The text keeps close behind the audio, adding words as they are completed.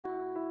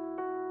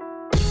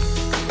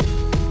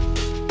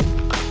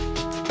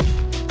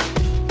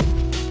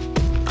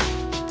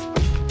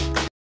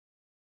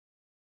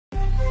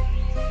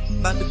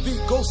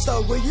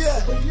Outlawz, where you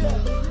at?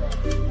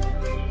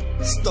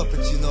 Stop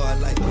it, you know I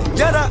like it.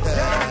 Get up!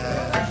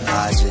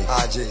 Haji,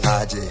 haba,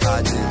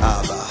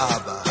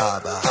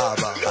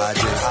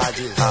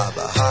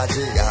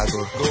 Haji,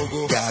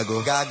 gago,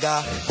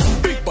 gaga.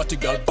 Big body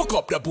girl, buck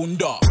up the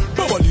bunda.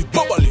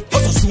 Bubbly,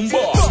 as a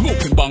zumba.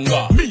 Smoking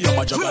banga, me and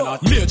my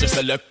juggernaut. Major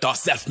selector,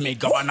 self-made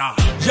governor.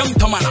 Young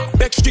Tamana,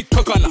 backstreet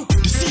coconut.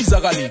 The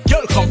Caesar Galley,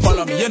 girl come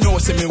follow me. You know,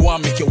 say me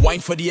want make you wine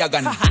for the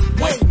agony.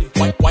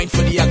 Wine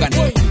for the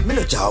agony. Me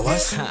no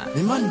Jawas,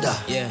 me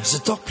Mandah. So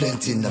talk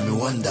plenty na me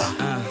wonder.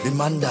 Me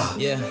Mandah,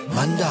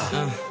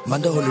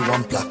 Mandah only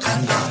one black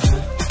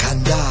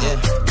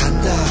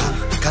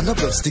Kanda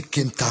blow stick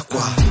him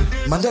takwa.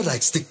 Mandah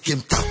like stick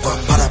him takwa.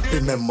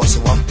 Parapi me must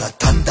one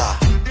platanda.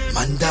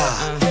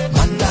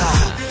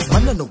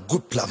 Mandah no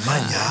good pla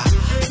manya.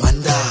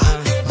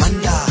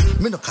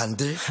 Mandah, me no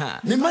kande.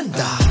 Me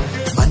Mandah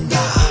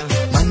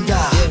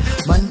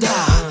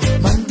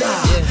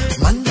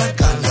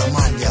kana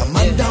manya.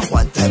 Mandah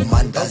one time,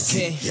 Mandah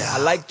Z. I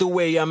like the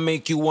way I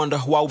make you wonder.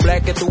 While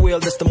black at the wheel,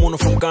 that's the moon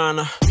from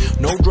Ghana.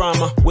 No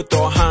drama with the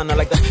Ohana.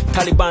 Like the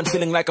Taliban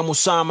feeling like I'm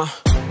Osama.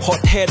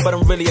 Hot head, but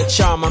I'm really a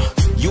charmer.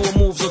 You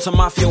moves on some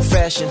mafia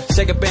fashion.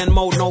 Second band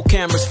mode, no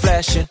cameras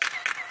flashing.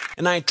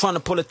 And I ain't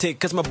tryna politic,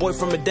 cause my boy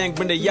from Medang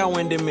bring the yaw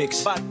in the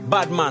mix.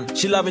 Bad man,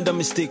 she loving the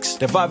mistakes.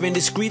 The vibe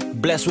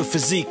indiscreet, blessed with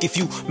physique. If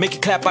you make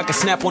it clap, I can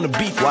snap on the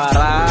beat.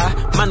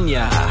 Wara,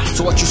 manya.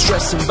 So what you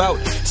stressing about?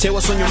 Say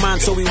what's on your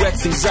mind so we work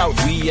things out.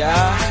 We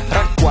are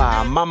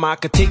Rakwa, mama, I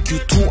can take you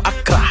to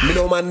Accra. Me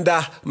no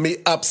Mandah, me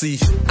Upsy.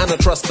 And I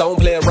trust, I don't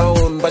play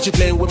around. But she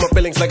playing with my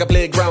feelings like a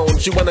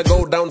playground. She wanna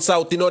go down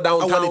south, you know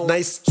downtown it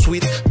nice,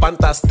 sweet,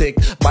 fantastic.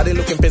 Body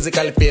looking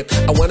physically fit.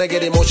 I wanna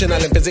get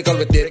emotional and physical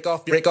with it.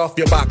 Break off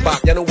your back.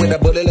 You know when the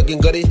bullet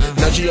looking goody.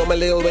 Now she on my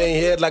little way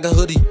head like a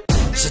hoodie.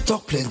 So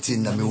talk plenty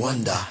na me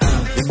wonder.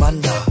 Me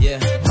Mandah,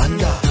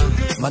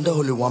 Mandah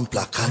only one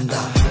black Kanda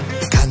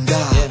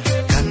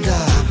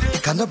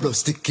blow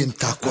stick him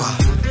takwa.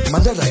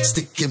 Mandah like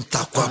stick him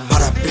takwa.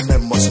 Parapi me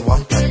must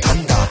one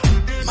platanda.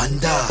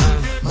 Mandah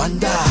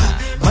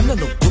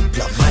no good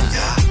pla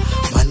manya.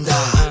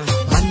 Mandah,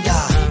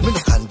 me no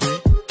kande.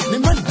 Me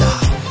Mandah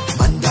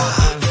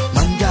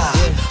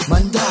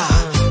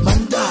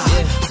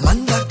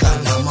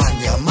kana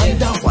manya.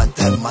 Mandah one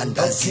time,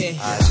 Mandah Z.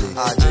 Haji,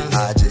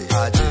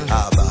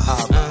 haba,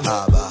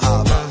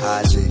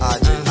 Haji,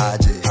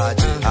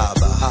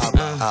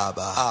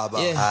 haba,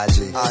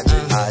 Haji.